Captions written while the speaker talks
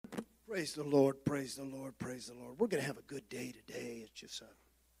Praise the Lord, praise the Lord, praise the Lord. We're going to have a good day today. It's just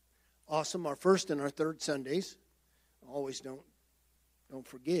awesome. Our first and our third Sundays. Always don't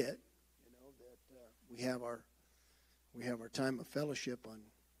forget, that we have our time of fellowship on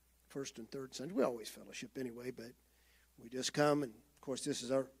first and third Sunday. We always fellowship anyway, but we just come, and of course this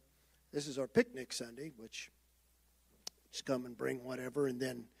is our picnic Sunday, which just come and bring whatever, and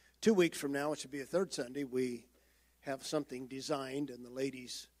then 2 weeks from now, which will be a third Sunday, we have something designed, and the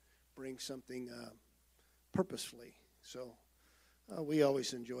ladies bring something purposefully. So we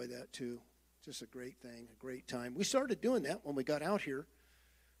always enjoy that too. Just a great thing, a great time. We started doing that when we got out here.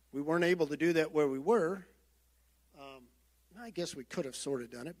 We weren't able to do that where we were. I guess we could have sort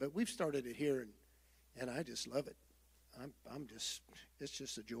of done it, but we've started it here, and I just love it. It's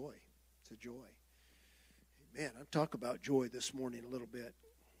just a joy. It's a joy. Man, I'm talking about joy this morning a little bit.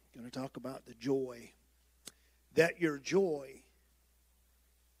 I'm going to talk about the joy. That your joy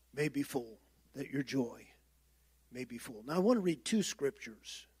may be full. That your joy may be full. Now, I want to read two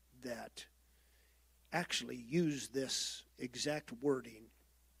scriptures that actually use this exact wording.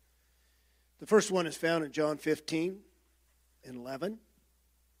 The first one is found in John 15:11.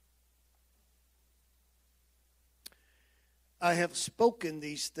 I have spoken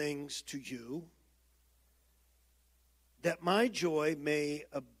these things to you, that my joy may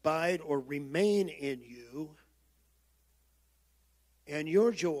abide or remain in you, and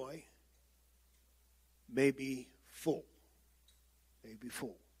your joy may be full. May be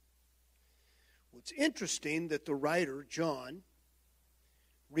full. What's interesting that the writer, John,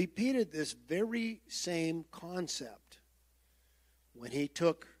 repeated this very same concept when he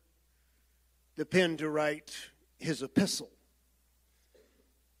took the pen to write his epistle.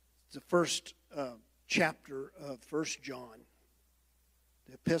 It's the first chapter of 1 John,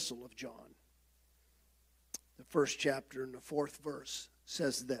 the epistle of John. The first chapter in the 4th verse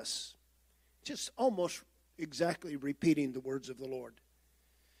says this, just almost exactly repeating the words of the Lord.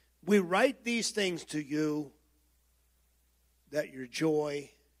 We write these things to you that your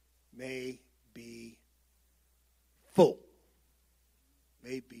joy may be full.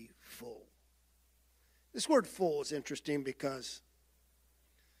 May be full. This word full is interesting because,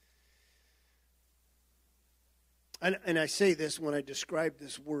 and I say this when I describe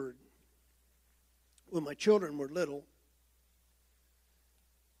this word, when my children were little,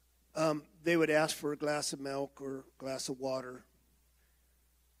 they would ask for a glass of milk or a glass of water.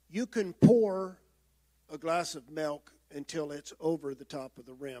 You can pour a glass of milk until it's over the top of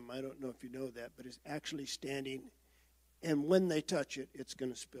the rim. I don't know if you know that, but it's actually standing, and when they touch it, it's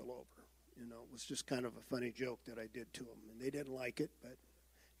going to spill over. It was just kind of a funny joke that I did to them, and they didn't like it, but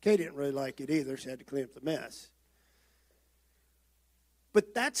Kay didn't really like it either, so I had to clean up the mess.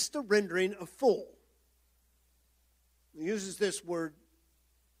 But that's the rendering of full. He uses this word,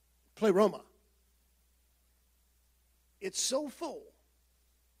 pleroma. It's so full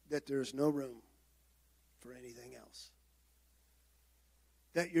that there's no room for anything else.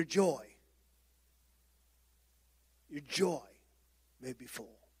 That your joy may be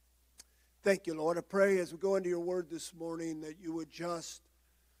full. Thank you, Lord. I pray as we go into your word this morning that you would just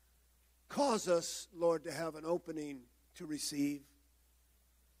cause us, Lord, to have an opening to receive.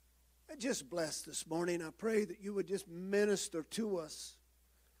 And just bless this morning. I pray that you would just minister to us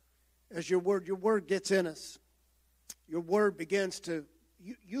as your word gets in us. Your word begins to,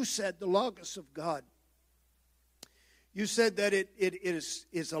 you said the Logos of God. You said that it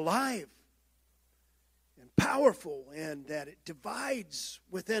is alive and powerful, and that it divides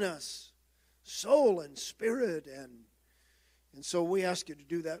within us soul and spirit. And so we ask you to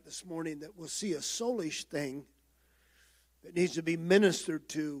do that this morning, that we'll see a soulish thing that needs to be ministered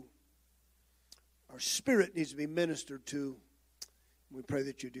to. Our spirit needs to be ministered to. We pray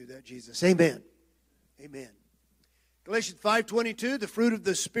that you do that, Jesus. Amen. Amen. Galatians 5:22, the fruit of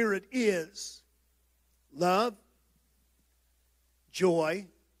the Spirit is love, joy,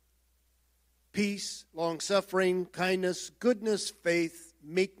 peace, long-suffering, kindness, goodness, faith,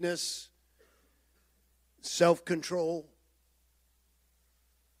 meekness, self-control.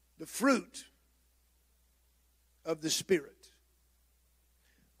 The fruit of the Spirit.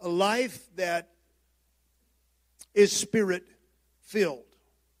 A life that is Spirit-filled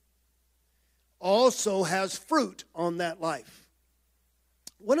also has fruit on that life.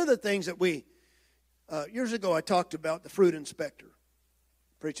 One of the things that years ago I talked about the fruit inspector.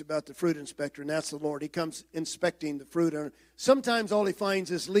 Preach about the fruit inspector, and that's the Lord. He comes inspecting the fruit, and sometimes all he finds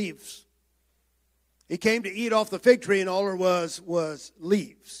is leaves. He came to eat off the fig tree, and all there was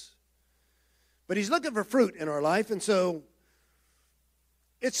leaves. But he's looking for fruit in our life, and so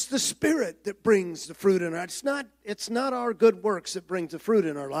It's the Spirit that brings the fruit in our life. It's not our good works that brings the fruit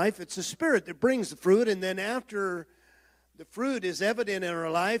in our life. It's the Spirit that brings the fruit, and then after the fruit is evident in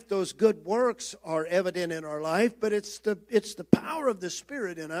our life, those good works are evident in our life, but it's the power of the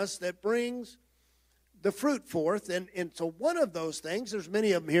Spirit in us that brings the fruit forth. And so one of those things, there's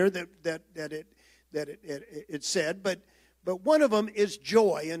many of them here that it said, but one of them is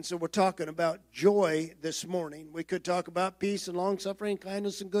joy. And so we're talking about joy this morning. We could talk about peace and long-suffering,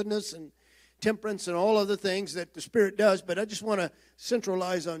 kindness and goodness and temperance and all other things that the Spirit does, but I just want to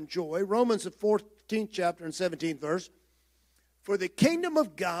centralize on joy. Romans, the 14th chapter and 17th verse. For the kingdom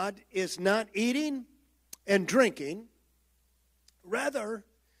of God is not eating and drinking, rather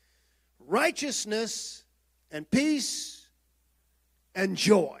righteousness and peace and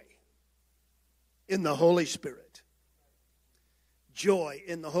joy in the Holy Spirit. Joy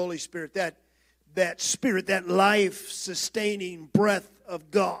in the Holy Spirit. That Spirit, that life-sustaining breath of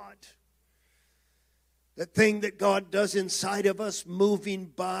God. That thing that God does inside of us, moving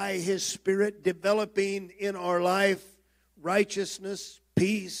by His Spirit, developing in our life righteousness,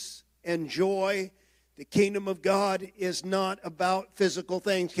 peace, and joy. The kingdom of God is not about physical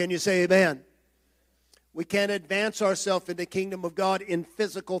things. Can you say amen? We can't advance ourselves in the kingdom of God in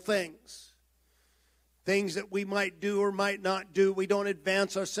physical things. Things that we might do or might not do. We don't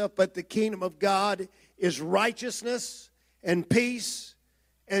advance ourselves, but the kingdom of God is righteousness and peace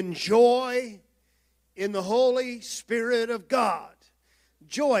and joy in the Holy Spirit of God.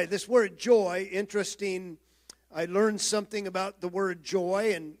 Joy, this word joy, interesting. I learned something about the word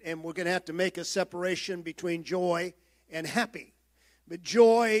joy, and we're going to have to make a separation between joy and happy. But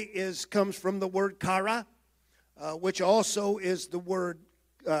joy comes from the word kara, which also is the word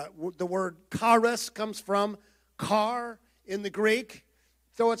charis comes from kar in the Greek.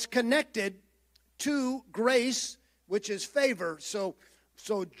 So it's connected to grace, which is favor. So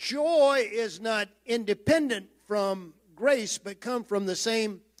joy is not independent from grace, but come from the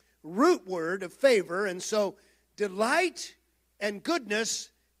same root word of favor. And so delight and goodness,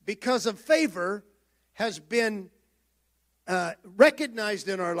 because of favor, has been recognized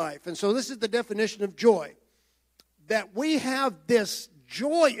in our life. And so this is the definition of joy. That we have this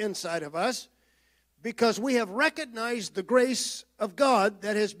joy inside of us because we have recognized the grace of God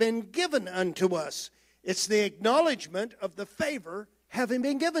that has been given unto us. It's the acknowledgement of the favor having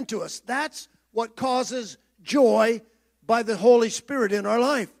been given to us. That's what causes joy by the Holy Spirit in our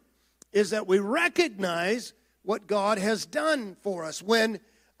life, is that we recognize what God has done for us. When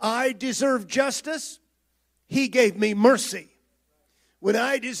I deserved justice, He gave me mercy. When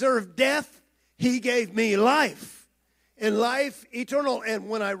I deserved death, He gave me life, and life eternal. And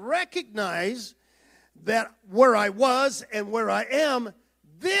when I recognize that where I was and where I am,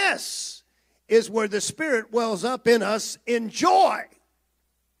 this is where the Spirit wells up in us in joy.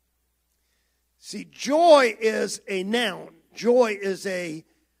 See, joy is a noun. Joy is a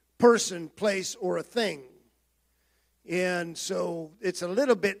person, place, or a thing. And so it's a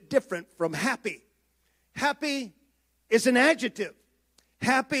little bit different from happy. Happy is an adjective.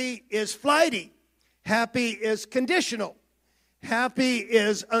 Happy is flighty. Happy is conditional. Happy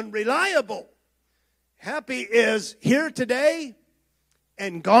is unreliable. Happy is here today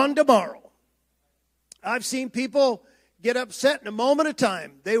and gone tomorrow. I've seen people get upset in a moment of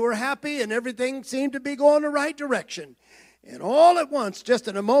time. They were happy and everything seemed to be going the right direction. And all at once, just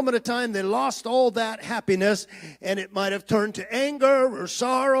in a moment of time, they lost all that happiness, and it might have turned to anger or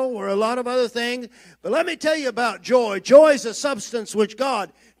sorrow or a lot of other things. But let me tell you about joy. Joy is a substance which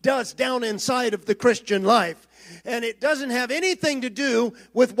God does down inside of the Christian life. And it doesn't have anything to do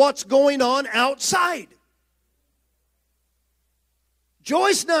with what's going on outside.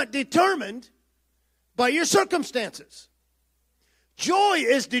 Joy's not determined by your circumstances. Joy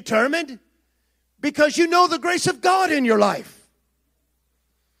is determined because you know the grace of God in your life.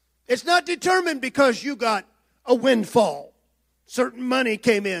 It's not determined because you got a windfall. Certain money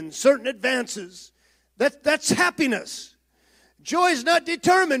came in, certain advances. That's happiness. Joy is not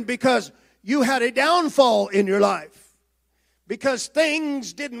determined because you had a downfall in your life, because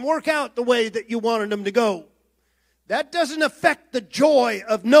things didn't work out the way that you wanted them to go. That doesn't affect the joy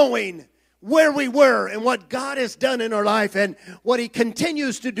of knowing where we were and what God has done in our life and what He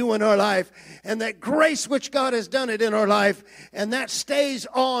continues to do in our life, and that grace which God has done it in our life, and that stays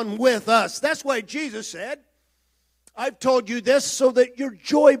on with us. That's why Jesus said, I've told you this so that your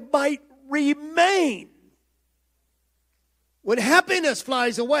joy might remain. When happiness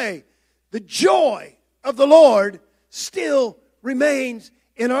flies away, the joy of the Lord still remains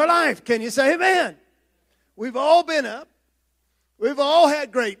in our life. Can you say amen? We've all been up. We've all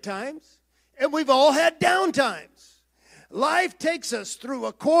had great times. And we've all had down times. Life takes us through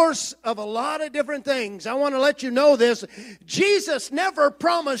a course of a lot of different things. I want to let you know this. Jesus never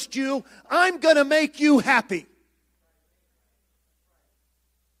promised you, I'm going to make you happy.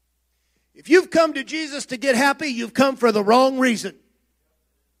 If you've come to Jesus to get happy, you've come for the wrong reason.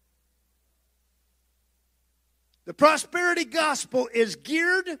 The prosperity gospel is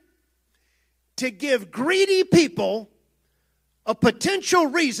geared to give greedy people a potential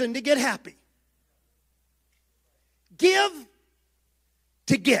reason to get happy. Give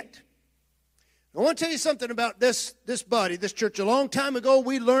to get. I want to tell you something about this body, this church. A long time ago,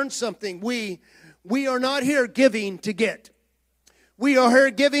 we learned something. We are not here giving to get. We are here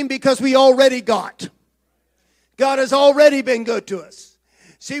giving because we already got. God has already been good to us.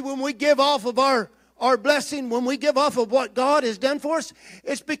 See, when we give off of our blessing, when we give off of what God has done for us,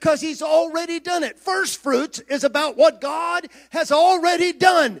 it's because He's already done it. First fruits is about what God has already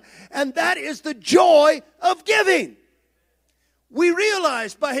done. And that is the joy of giving. We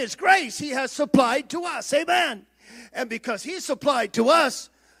realize by His grace He has supplied to us. Amen. And because He supplied to us,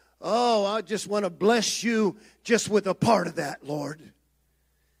 I just want to bless you just with a part of that, Lord.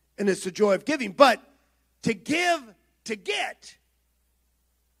 And it's the joy of giving. But to give, to get,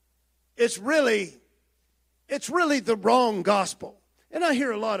 it's really the wrong gospel. And I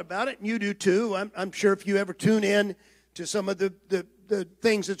hear a lot about it, and you do too. I'm sure if you ever tune in to some of the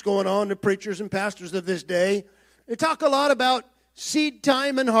things that's going on, the preachers and pastors of this day, they talk a lot about seed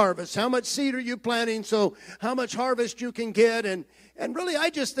time and harvest. How much seed are you planting, so how much harvest you can get. And really, I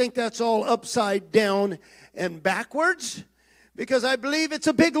just think that's all upside down and backwards, because I believe it's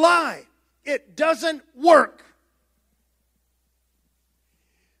a big lie. It doesn't work.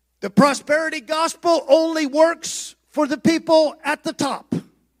 The prosperity gospel only works for the people at the top.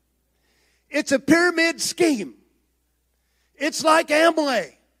 It's a pyramid scheme. It's like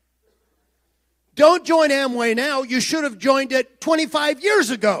Amway. Don't join Amway now. You should have joined it 25 years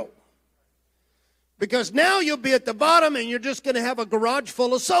ago. Because now you'll be at the bottom and you're just going to have a garage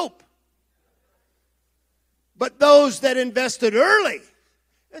full of soap. But those that invested early.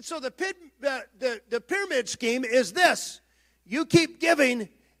 And so the pyramid scheme is this. You keep giving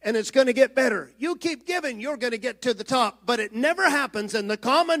and it's going to get better. You keep giving, you're going to get to the top. But it never happens. And the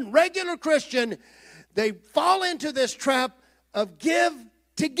common, regular Christian, they fall into this trap of give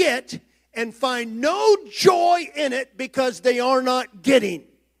to get and find no joy in it because they are not getting.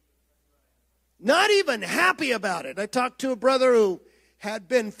 Not even happy about it. I talked to a brother who had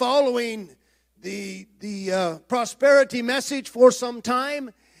been following the prosperity message for some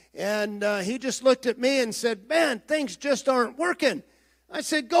time. And he just looked at me and said, man, things just aren't working. I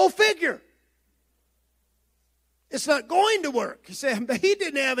said, go figure. It's not going to work. He said, but he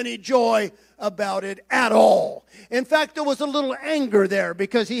didn't have any joy about it at all. In fact, there was a little anger there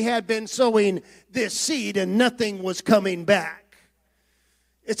because he had been sowing this seed and nothing was coming back.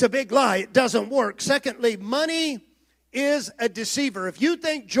 It's a big lie. It doesn't work. Secondly, money is a deceiver. If you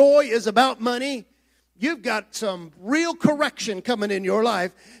think joy is about money, you've got some real correction coming in your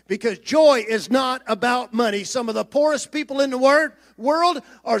life, because joy is not about money. Some of the poorest people in the world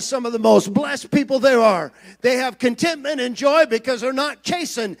are some of the most blessed people there are. They have contentment and joy because they're not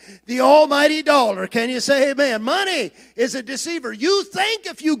chasing the almighty dollar. Can you say amen? Money is a deceiver. You think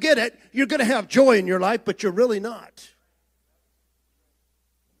if you get it, you're going to have joy in your life, but you're really not.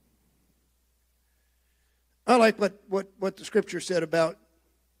 I like what the scripture said about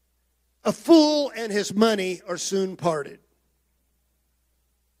a fool and his money are soon parted.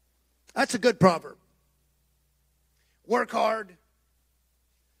 That's a good proverb. Work hard.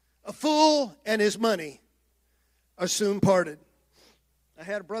 A fool and his money are soon parted. I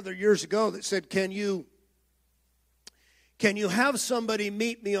had a brother years ago that said, can you have somebody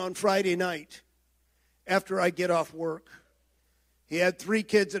meet me on Friday night after I get off work? He had 3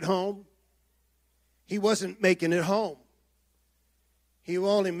 kids at home. He wasn't making it home. He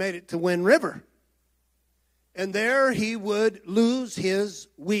only made it to Wind River. And there he would lose his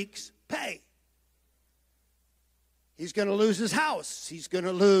week's pay. He's going to lose his house. He's going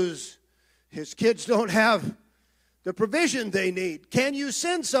to lose, his kids don't have the provision they need. Can you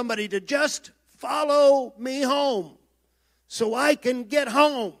send somebody to just follow me home so I can get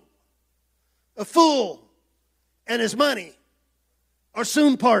home? A fool and his money are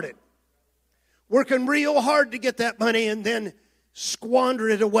soon parted. Working real hard to get that money and then squander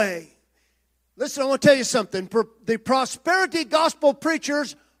it away. Listen, I want to tell you something. The prosperity gospel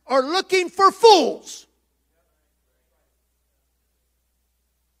preachers are looking for fools.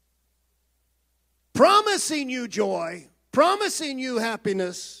 Promising you joy, promising you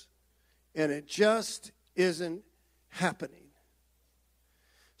happiness, and it just isn't happening.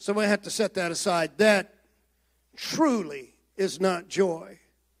 So I have to set that aside. That truly is not joy.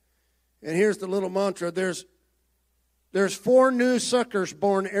 And here's the little mantra. There's 4 new suckers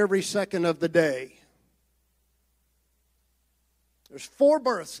born every second of the day. There's 4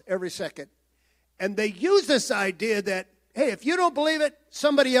 births every second. And they use this idea that, hey, if you don't believe it,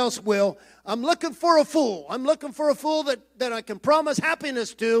 somebody else will. I'm looking for a fool. I'm looking for a fool that I can promise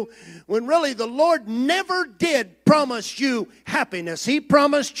happiness to, when really the Lord never did promise you happiness. He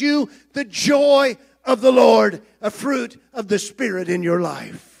promised you the joy of the Lord, a fruit of the Spirit in your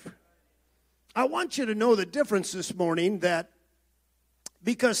life. I want you to know the difference this morning, that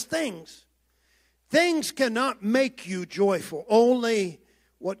because things cannot make you joyful. Only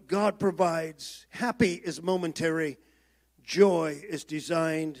what God provides. Happy is momentary. Joy is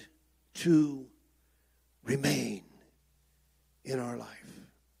designed to remain in our life.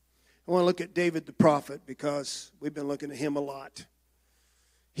 I want to look at David the prophet, because we've been looking at him a lot.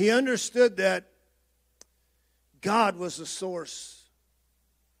 He understood that God was the source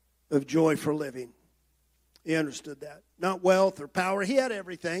of joy for living. He understood that. Not wealth or power. He had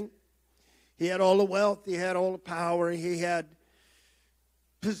everything. He had all the wealth. He had all the power. He had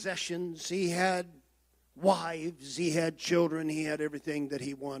possessions. He had wives. He had children. He had everything that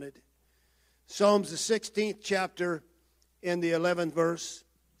he wanted. Psalms, the 16th chapter, in the 11th verse.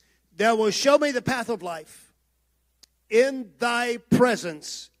 Thou wilt show me the path of life. In thy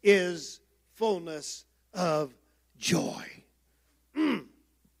presence is fullness of joy.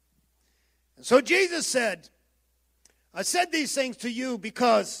 So Jesus said, I said these things to you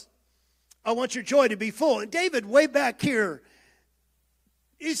because I want your joy to be full. And David, way back here,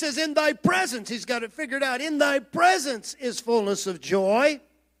 he says, in thy presence, he's got it figured out. In thy presence is fullness of joy.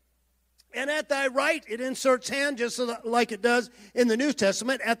 And at thy right, it inserts hand just like it does in the New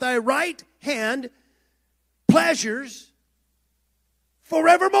Testament. At thy right hand, pleasures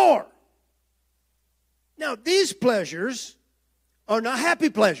forevermore. Now, these pleasures are not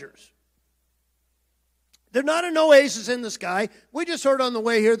happy pleasures. They're not an oasis in the sky. We just heard on the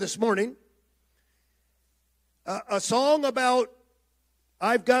way here this morning a song about,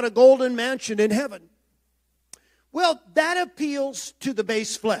 I've got a golden mansion in heaven. Well, that appeals to the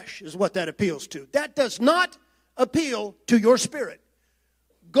base flesh, is what that appeals to. That does not appeal to your spirit.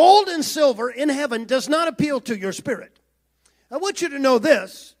 Gold and silver in heaven does not appeal to your spirit. I want you to know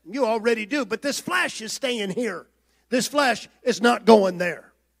this. You already do, but this flesh is staying here. This flesh is not going there.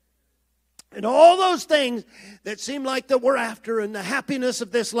 And all those things that seem like that we're after, and the happiness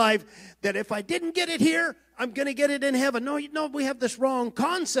of this life, that if I didn't get it here, I'm going to get it in heaven. No, we have this wrong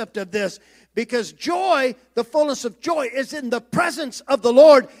concept of this, because joy, the fullness of joy, is in the presence of the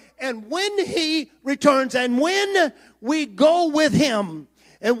Lord. And when He returns, and when we go with Him,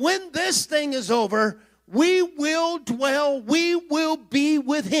 and when this thing is over, we will dwell, we will be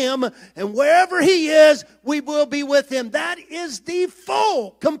with Him, and wherever He is, we will be with Him. That is the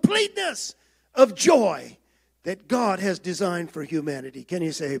full completeness of joy that God has designed for humanity. Can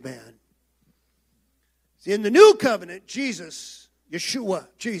you say amen? See, in the new covenant, Jesus,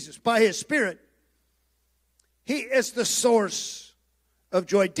 by His Spirit, He is the source of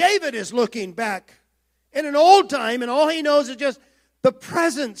joy. David is looking back in an old time, and all he knows is just the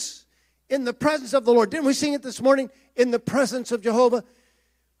presence, in the presence of the Lord. Didn't we sing it this morning? In the presence of Jehovah.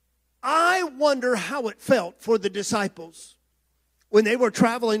 I wonder how it felt for the disciples when they were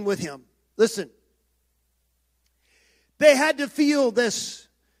traveling with Him. Listen, they had to feel this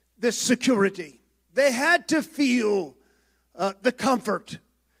security. They had to feel the comfort.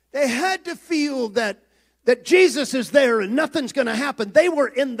 They had to feel that Jesus is there and nothing's going to happen. They were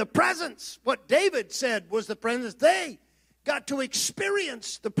in the presence. What David said was the presence. They got to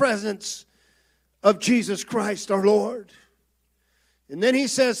experience the presence of Jesus Christ our Lord. And then he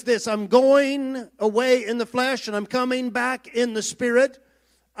says this, I'm going away in the flesh and I'm coming back in the Spirit.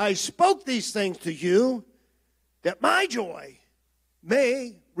 I spoke these things to you that my joy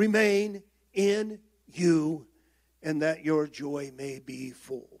may remain in you and that your joy may be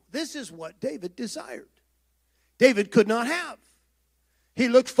full. This is what David desired. David could not have. He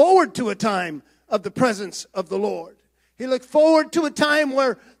looked forward to a time of the presence of the Lord. He looked forward to a time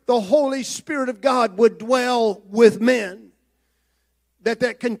where the Holy Spirit of God would dwell with men.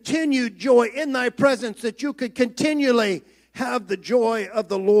 That continued joy in thy presence, that you could continually have the joy of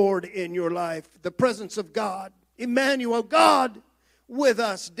the Lord in your life. The presence of God. Emmanuel, God with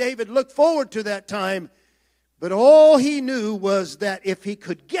us. David looked forward to that time. But all he knew was that if he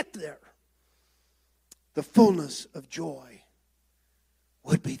could get there, the fullness of joy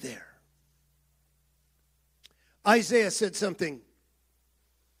would be there. Isaiah said something,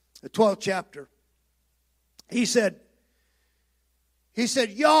 the 12th chapter. He said,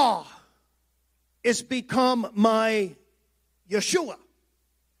 Yah is become my Yeshua.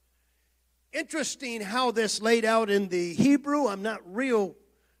 Interesting how this laid out in the Hebrew. I'm not real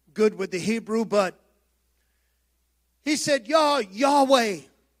good with the Hebrew, but he said, Yahweh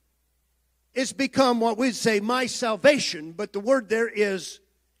is become what we'd say my salvation, but the word there is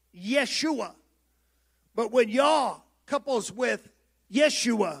Yeshua. But when Yah couples with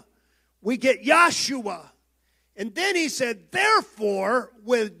Yeshua, we get Yahshua. And then he said, therefore,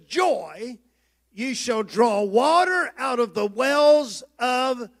 with joy, ye shall draw water out of the wells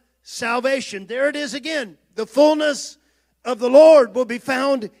of salvation. There it is again. The fullness of the Lord will be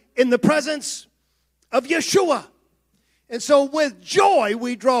found in the presence of Yeshua. And so with joy,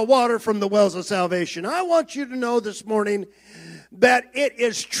 we draw water from the wells of salvation. I want you to know this morning that it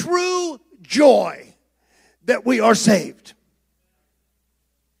is true joy that we are saved.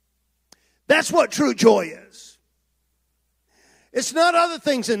 That's what true joy is. It's not other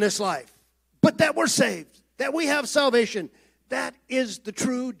things in this life, but that we're saved, that we have salvation. That is the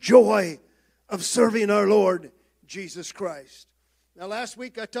true joy of serving our Lord Jesus Christ. Now, last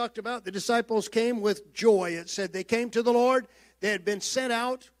week I talked about the disciples came with joy. It said they came to the Lord. They had been sent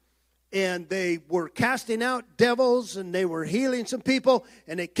out, and they were casting out devils, and they were healing some people,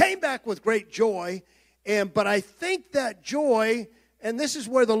 and they came back with great joy. But I think that joy, and this is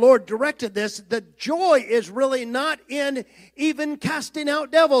where the Lord directed this, that joy is really not in even casting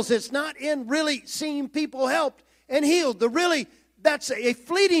out devils. It's not in really seeing people helped and healed. That's a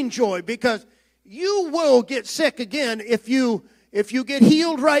fleeting joy, because you will get sick again. If you get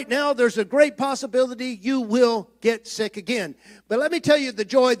healed right now, there's a great possibility you will get sick again. But let me tell you, the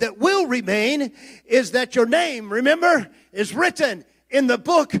joy that will remain is that your name, remember, is written in the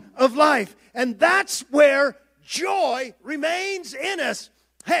book of life. And that's where joy remains in us.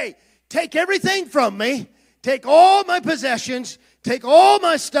 Hey, take everything from me. Take all my possessions. Take all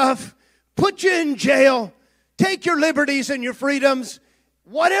my stuff. Put you in jail. Take your liberties and your freedoms.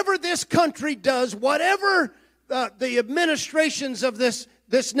 Whatever this country does, whatever the administrations of this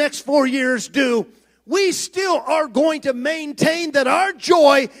next 4 years do, we still are going to maintain that our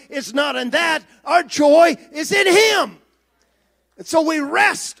joy is not in that. Our joy is in Him. And so we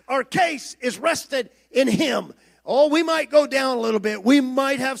rest. Our case is rested in Him. Oh, we might go down a little bit. We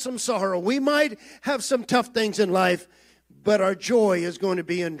might have some sorrow. We might have some tough things in life. But our joy is going to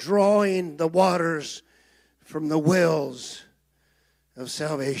be in drawing the waters from the wells of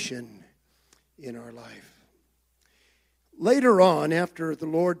salvation in our life. Later on, after the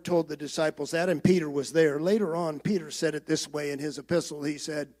Lord told the disciples that, and Peter was there, later on, Peter said it this way in his epistle. He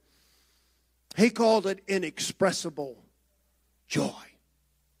said, he called it inexpressible joy.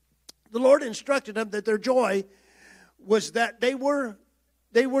 The Lord instructed them that their joy was that they were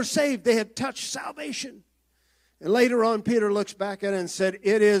saved. They had touched salvation. And later on, Peter looks back at it and said,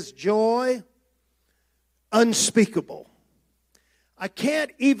 it is joy unspeakable. I can't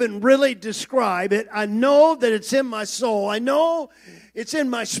even really describe it. I know that it's in my soul. I know it's in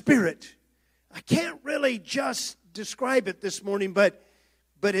my spirit. I can't really just describe it this morning, but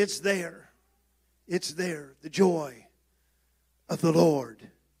it's there. It's there. The joy of the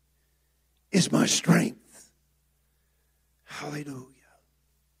Lord is my strength. Hallelujah.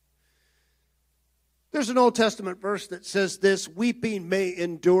 There's an Old Testament verse that says this, weeping may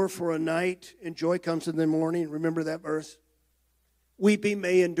endure for a night and joy comes in the morning. Remember that verse? Weeping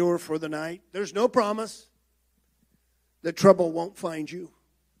may endure for the night. There's no promise that trouble won't find you.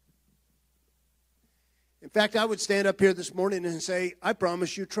 In fact, I would stand up here this morning and say, I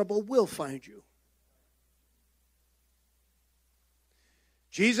promise you trouble will find you.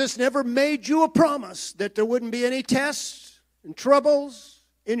 Jesus never made you a promise that there wouldn't be any tests and troubles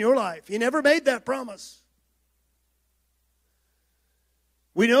in your life. He never made that promise.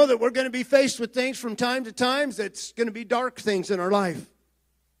 We know that we're going to be faced with things from time to time that's going to be dark things in our life.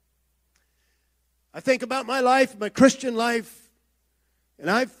 I think about my life, my Christian life, and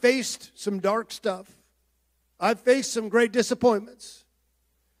I've faced some dark stuff. I've faced some great disappointments.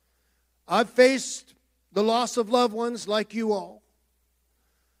 I've faced the loss of loved ones like you all.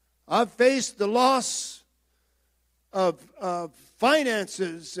 I've faced the loss of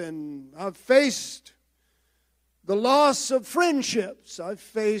finances, and I've faced the loss of friendships. I've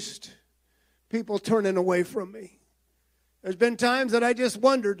faced people turning away from me. There's been times that I just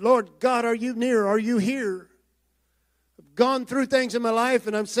wondered, Lord God, are you near? Are you here? I've gone through things in my life,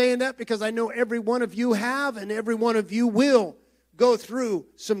 and I'm saying that because I know every one of you have, and every one of you will go through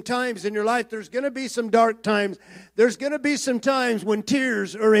some times in your life. There's going to be some dark times. There's going to be some times when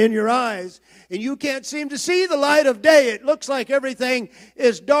tears are in your eyes and you can't seem to see the light of day. It looks like everything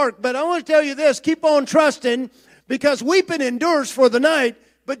is dark. But I want to tell you this, keep on trusting, because weeping endures for the night,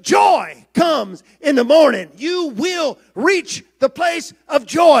 but joy comes in the morning. You will reach the place of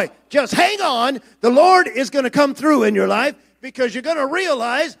joy. Just hang on. The Lord is going to come through in your life, because you're going to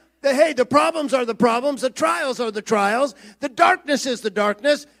realize that, hey, the problems are the problems, the trials are the trials, the darkness is the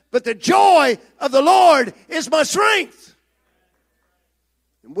darkness, but the joy of the Lord is my strength.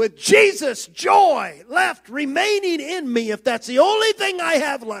 And with Jesus' joy left remaining in me, if that's the only thing I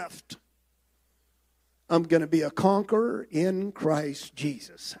have left, I'm going to be a conqueror in Christ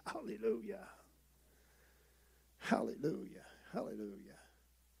Jesus. Hallelujah. Hallelujah. Hallelujah.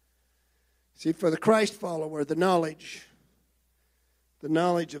 See, for the Christ follower, the knowledge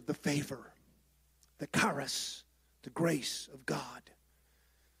of the favor, the charis, the grace of God,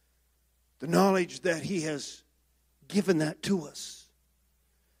 the knowledge that He has given that to us.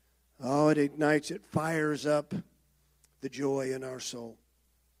 Oh, it ignites, it fires up the joy in our soul.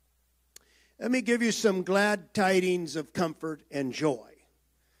 Let me give you some glad tidings of comfort and joy.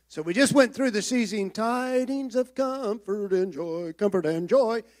 So we just went through the season, tidings of comfort and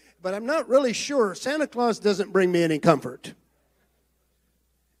joy, but I'm not really sure. Santa Claus doesn't bring me any comfort.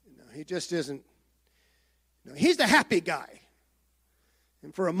 No, he just isn't. No, he's the happy guy.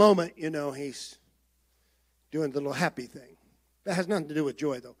 And for a moment, he's doing the little happy thing. That has nothing to do with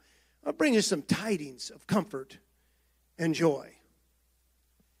joy, though. I'll bring you some tidings of comfort and joy.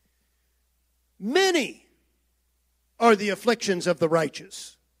 Many are the afflictions of the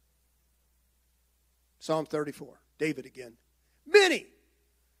righteous. Psalm 34, David again. Many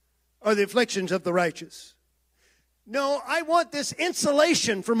are the afflictions of the righteous. No, I want this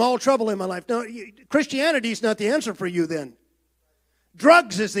insulation from all trouble in my life. No, Christianity is not the answer for you then.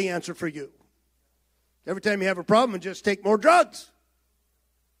 Drugs is the answer for you. Every time you have a problem, just take more drugs.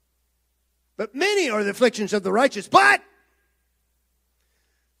 But many are the afflictions of the righteous. But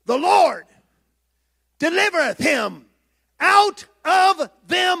the Lord delivereth him out of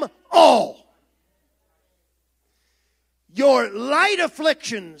them all. Your light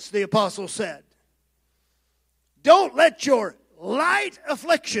afflictions, the apostle said. Don't let your light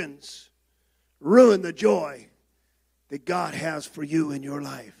afflictions ruin the joy that God has for you in your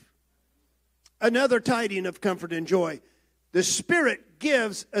life. Another tiding of comfort and joy. The Spirit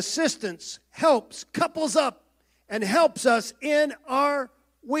gives assistance, helps, couples up, and helps us in our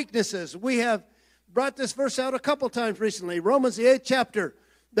weaknesses. We have brought this verse out a couple times recently. Romans the 8th chapter,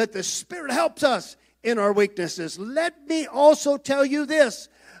 that the Spirit helps us in our weaknesses. Let me also tell you this.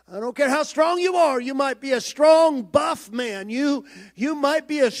 I don't care how strong you are. You might be a strong, buff man. You might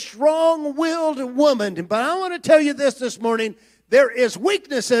be a strong-willed woman. But I want to tell you this morning. There is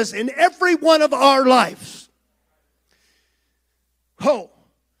weaknesses in every one of our lives. Oh,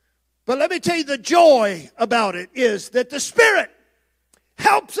 but let me tell you, the joy about it is that the Spirit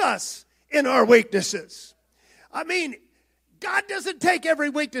helps us in our weaknesses. I mean, God doesn't take every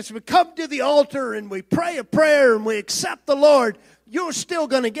weakness. We come to the altar and we pray a prayer and we accept the Lord. You're still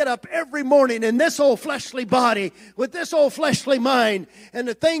going to get up every morning in this old fleshly body with this old fleshly mind and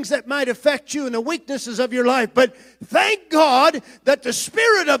the things that might affect you and the weaknesses of your life. But thank God that the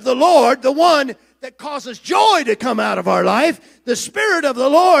Spirit of the Lord, the one that causes joy to come out of our life, the Spirit of the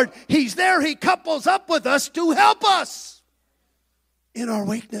Lord, He's there. He couples up with us to help us in our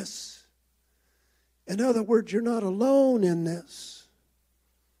weakness. In other words, you're not alone in this.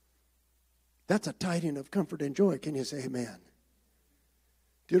 That's a tiding of comfort and joy. Can you say amen?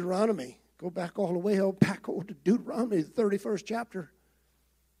 Deuteronomy. Go back all the way back to Deuteronomy, the 31st chapter.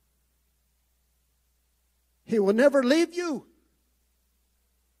 He will never leave you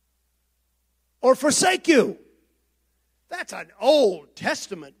or forsake you. That's an Old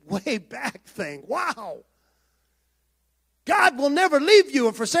Testament, way back thing. Wow. God will never leave you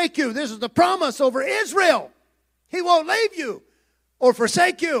or forsake you. This is the promise over Israel. He won't leave you or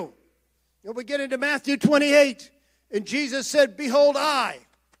forsake you. And we get into Matthew 28, and Jesus said, behold,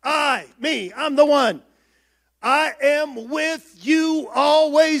 I'm the one. I am with you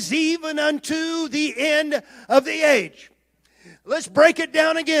always, even unto the end of the age. Let's break it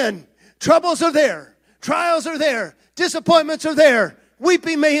down again. Troubles are there. Trials are there. Disappointments are there.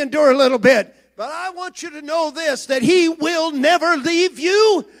 Weeping may endure a little bit. But I want you to know this, that He will never leave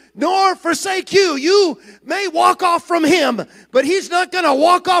you nor forsake you. You may walk off from Him, but He's not going to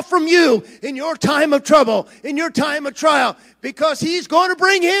walk off from you in your time of trouble, in your time of trial, because He's going to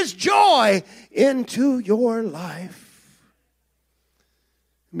bring His joy into your life.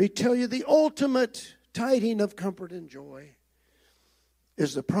 Let me tell you, the ultimate tiding of comfort and joy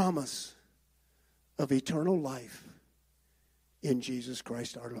is the promise of eternal life in Jesus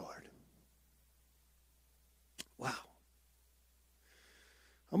Christ our Lord. Wow.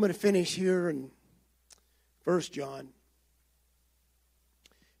 I'm going to finish here in 1 John.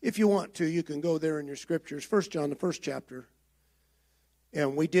 If you want to, you can go there in your scriptures. 1 John, the first chapter.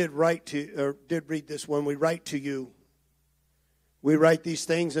 And we did read this one. We write to you. We write these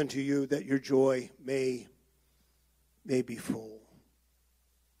things unto you that your joy may be full.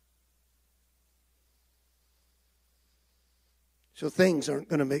 So things aren't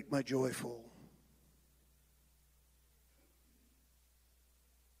going to make my joy full.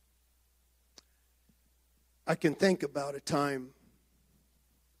 I can think about a time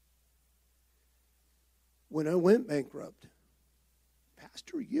when I went bankrupt.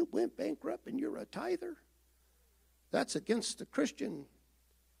 Pastor, you went bankrupt and you're a tither? That's against the Christian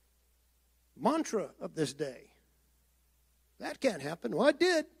mantra of this day. That can't happen. Well, it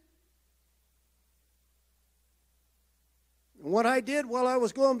did. And what I did while I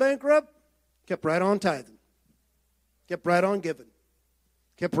was going bankrupt, kept right on tithing. Kept right on giving.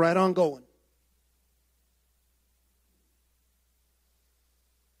 Kept right on going.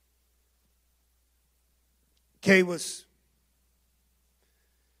 Kay was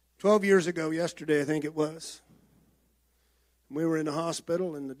 12 years ago yesterday, I think it was. We were in the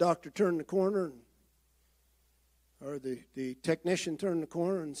hospital, and the doctor turned the corner, or the technician turned the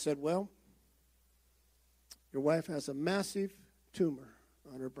corner and said, well, your wife has a massive tumor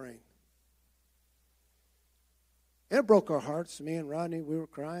on her brain. And it broke our hearts. Me and Rodney, we were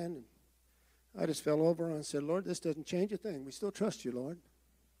crying, and I just fell over and said, Lord, this doesn't change a thing. We still trust you, Lord.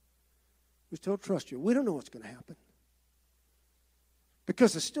 We still trust you. We don't know what's going to happen.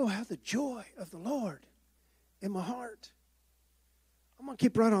 Because I still have the joy of the Lord in my heart. I'm going to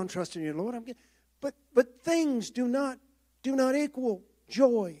keep right on trusting you, Lord. But things do not equal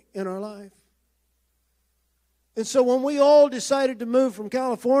joy in our life. And so when we all decided to move from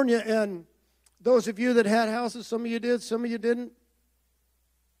California, and those of you that had houses, some of you did, some of you didn't,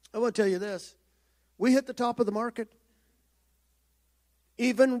 I want to tell you this. We hit the top of the market.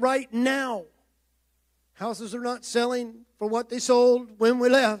 Even right now, houses are not selling for what they sold when we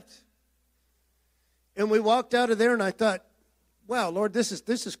left. And we walked out of there, and I thought, wow, Lord, this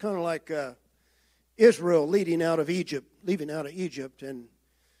is kind of like Israel leaving out of Egypt, and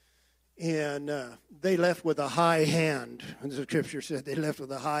they left with a high hand. As the scripture said, they left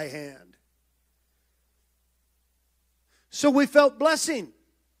with a high hand. So we felt blessing.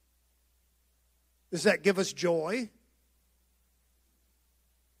 Does that give us joy?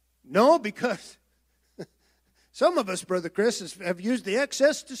 No, because some of us, Brother Chris, have used the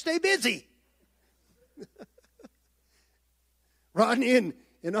excess to stay busy. Rodney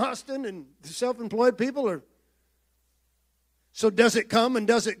in Austin and the self-employed people are. So does it come and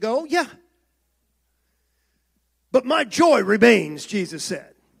does it go? Yeah. But my joy remains, Jesus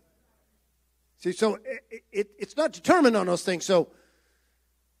said. See, so it's not determined on those things. So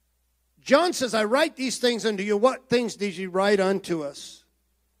John says, I write these things unto you. What things did you write unto us?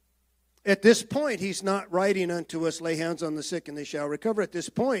 At this point, he's not writing unto us, lay hands on the sick and they shall recover. At this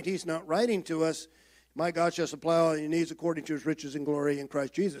point, he's not writing to us, my God shall supply all your needs according to his riches and glory in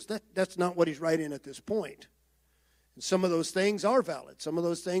Christ Jesus. That's not what he's writing at this point. And some of those things are valid. Some of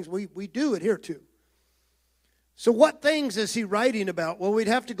those things we do adhere to. So what things is he writing about? Well, we'd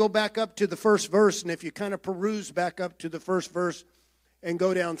have to go back up to the first verse, and if you kind of peruse back up to the first verse and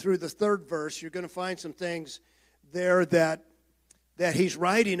go down through the third verse, you're going to find some things there that he's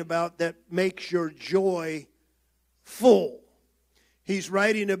writing about that makes your joy full. He's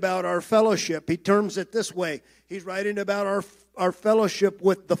writing about our fellowship. He terms it this way. He's writing about our fellowship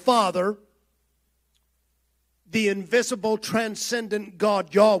with the Father, the invisible, transcendent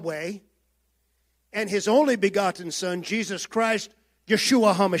God, Yahweh, and his only begotten Son, Jesus Christ,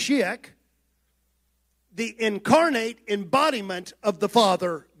 Yeshua HaMashiach, the incarnate embodiment of the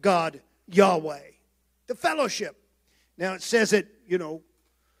Father, God, Yahweh. The fellowship. Now it says it,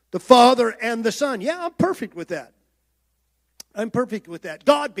 the Father and the Son. Yeah, I'm perfect with that. I'm perfect with that.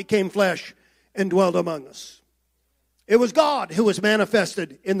 God became flesh and dwelled among us. It was God who was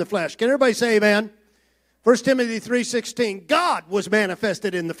manifested in the flesh. Can everybody say amen? 1 Timothy 3:16. God was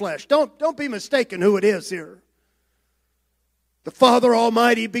manifested in the flesh. Don't be mistaken who it is here. The Father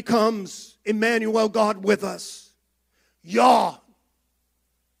Almighty becomes Emmanuel, God with us. Yah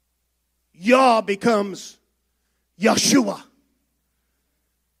becomes Yeshua,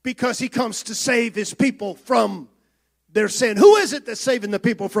 because he comes to save his people from their sin. Who is it that's saving the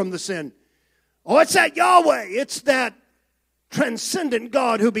people from the sin? Oh, it's that Yahweh. It's that transcendent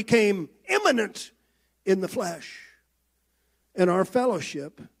God who became immanent in the flesh. And our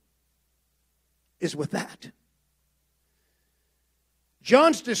fellowship is with that.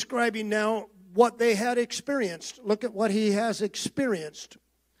 John's describing now what they had experienced. Look at what he has experienced.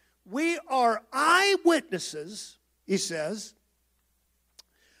 We are eyewitnesses, he says,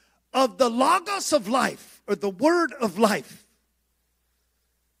 of the Logos of life, or the word of life.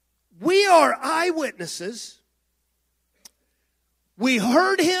 We are eyewitnesses. We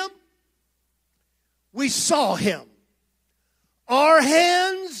heard him. We saw him. Our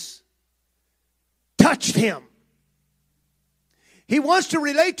hands touched him. He wants to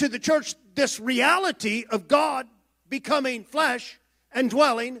relate to the church this reality of God becoming flesh and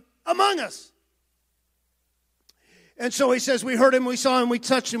dwelling among us. And so he says, we heard him, we saw him, we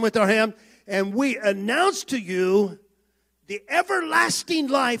touched him with our hand, and we announced to you the everlasting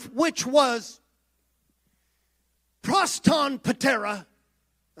life, which was proston patera.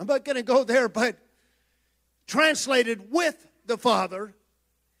 I'm not going to go there, but translated with the Father,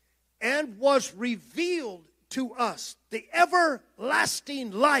 and was revealed to us. The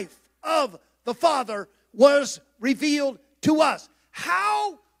everlasting life of the Father was revealed to us.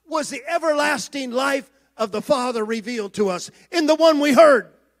 How was the everlasting life of the Father revealed to us? In the one we heard,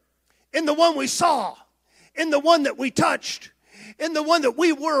 in the one we saw, in the one that we touched, in the one that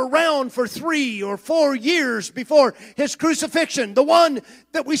we were around for 3 or 4 years before his crucifixion, the one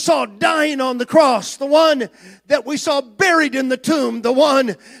that we saw dying on the cross, the one that we saw buried in the tomb, the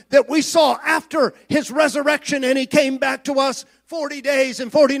one that we saw after his resurrection and he came back to us 40 days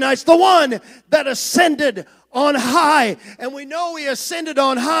and 40 nights, the one that ascended on high. And we know he ascended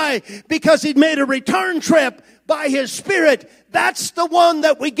on high because he'd made a return trip by his Spirit. That's the one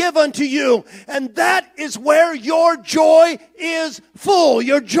that we give unto you. And that is where your joy is full.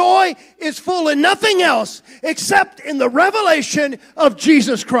 Your joy is full in nothing else except in the revelation of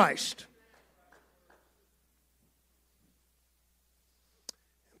Jesus Christ.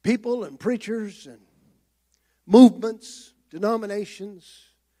 People and preachers and movements, denominations,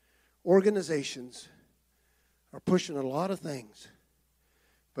 organizations are pushing a lot of things.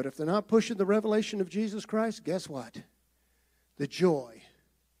 But if they're not pushing the revelation of Jesus Christ, guess what? The joy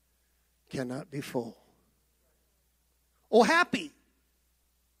cannot be full. Oh, happy.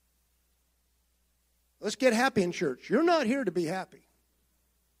 Let's get happy in church. You're not here to be happy.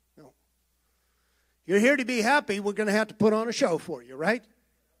 No. You're here to be happy. We're going to have to put on a show for you, right?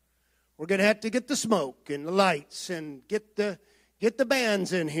 We're going to have to get the smoke and the lights and get the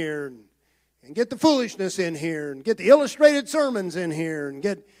bands in here and get the foolishness in here and get the illustrated sermons in here and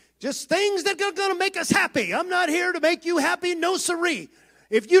get just things that are going to make us happy. I'm not here to make you happy. No siree.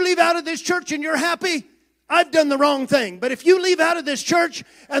 If you leave out of this church and you're happy, I've done the wrong thing. But if you leave out of this church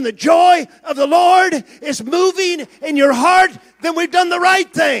and the joy of the Lord is moving in your heart, then we've done the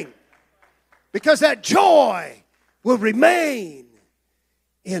right thing. Because that joy will remain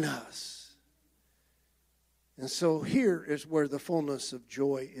in us. And so here is where the fullness of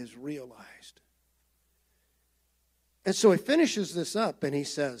joy is realized. And so he finishes this up and he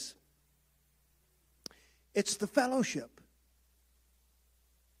says, it's the fellowship.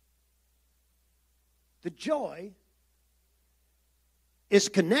 The joy is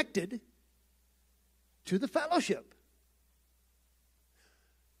connected to the fellowship.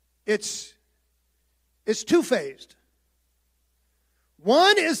 It's two-phased.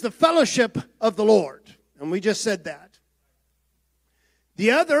 One is the fellowship of the Lord. And we just said that.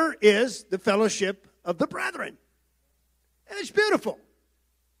 The other is the fellowship of the brethren. And it's beautiful.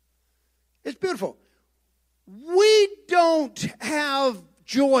 It's beautiful. We don't have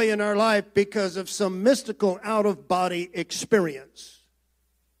joy in our life because of some mystical out-of-body experience.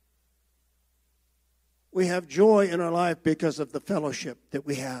 We have joy in our life because of the fellowship that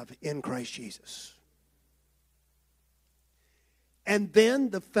we have in Christ Jesus. And then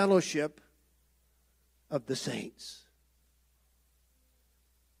the fellowship of the saints.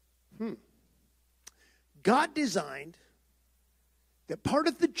 God designed that part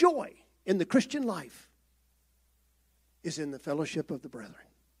of the joy in the Christian life is in the fellowship of the brethren.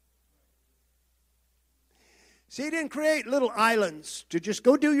 See, he didn't create little islands to just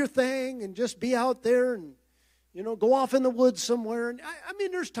go do your thing and just be out there and, go off in the woods somewhere. And I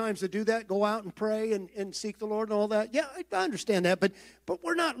mean, there's times to do that, go out and pray and seek the Lord and all that. Yeah, I understand that, but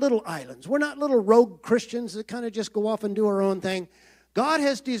we're not little islands. We're not little rogue Christians that kind of just go off and do our own thing. God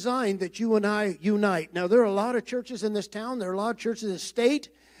has designed that you and I unite. Now, there are a lot of churches in this town. There are a lot of churches in this state.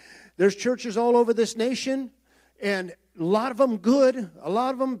 There's churches all over this nation, and a lot of them good. A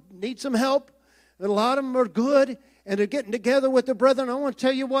lot of them need some help. And a lot of them are good, and they're getting together with the brethren. I want to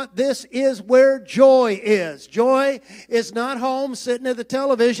tell you what, this is where joy is. Joy is not home sitting at the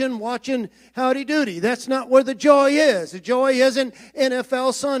television watching Howdy Doody. That's not where the joy is. The joy isn't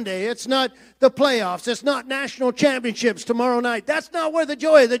NFL Sunday. It's not the playoffs. It's not national championships tomorrow night. That's not where the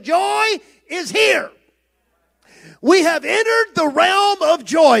joy is. The joy is here. We have entered the realm of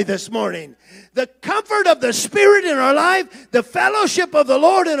joy this morning. The comfort of the Spirit in our life, the fellowship of the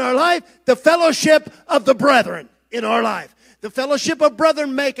Lord in our life, the fellowship of the brethren in our life. The fellowship of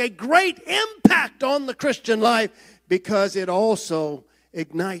brethren make a great impact on the Christian life because it also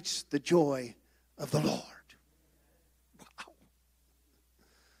ignites the joy of the Lord. Wow.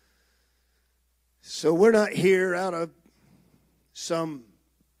 So we're not here out of some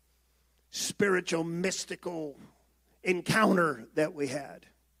spiritual, mystical encounter that we had.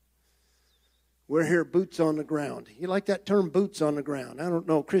 We're here boots on the ground. You like that term, boots on the ground? I don't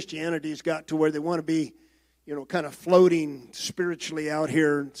know. Christianity's got to where they want to be, kind of floating spiritually out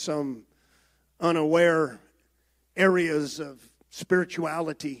here in some unaware areas of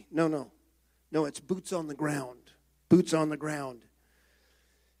spirituality. No, it's boots on the ground. Boots on the ground.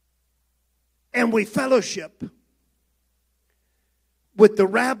 And we fellowship with the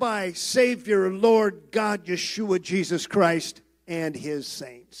Rabbi, Savior, Lord God, Yeshua, Jesus Christ, and His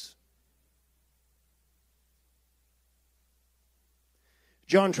saints.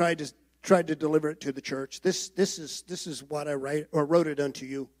 John tried to deliver it to the church. This is what I wrote it unto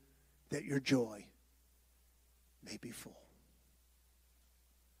you, that your joy may be full.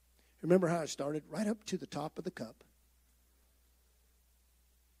 Remember how I started? Right up to the top of the cup.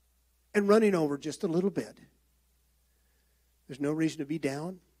 And running over just a little bit. There's no reason to be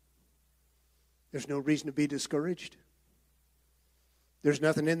down. There's no reason to be discouraged. There's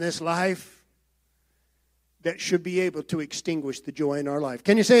nothing in this life that should be able to extinguish the joy in our life.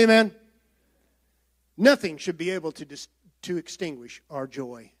 Can you say amen? Nothing should be able to extinguish our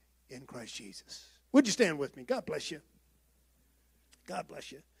joy in Christ Jesus. Would you stand with me? God bless you. God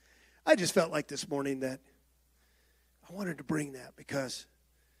bless you. I just felt like this morning that I wanted to bring that because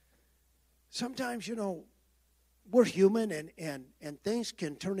sometimes, we're human and things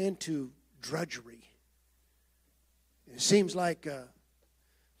can turn into drudgery. It seems like,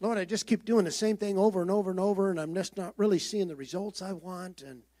 Lord, I just keep doing the same thing over and over and over, and I'm just not really seeing the results I want.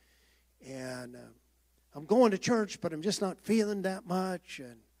 And I'm going to church, but I'm just not feeling that much.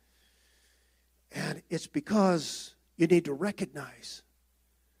 And it's because you need to recognize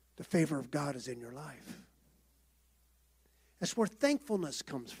the favor of God is in your life. That's where thankfulness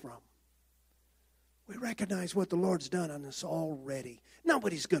comes from. We recognize what the Lord's done on us already. Not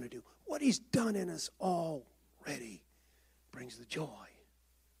what He's going to do. What He's done in us already brings the joy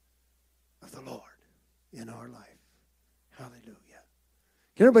of the Lord in our life. Hallelujah.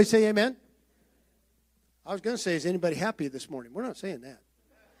 Can everybody say amen? I was going to say, is anybody happy this morning? We're not saying that.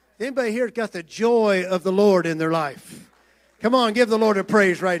 Anybody here got the joy of the Lord in their life? Come on, give the Lord a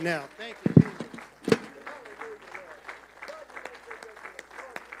praise right now. Thank you.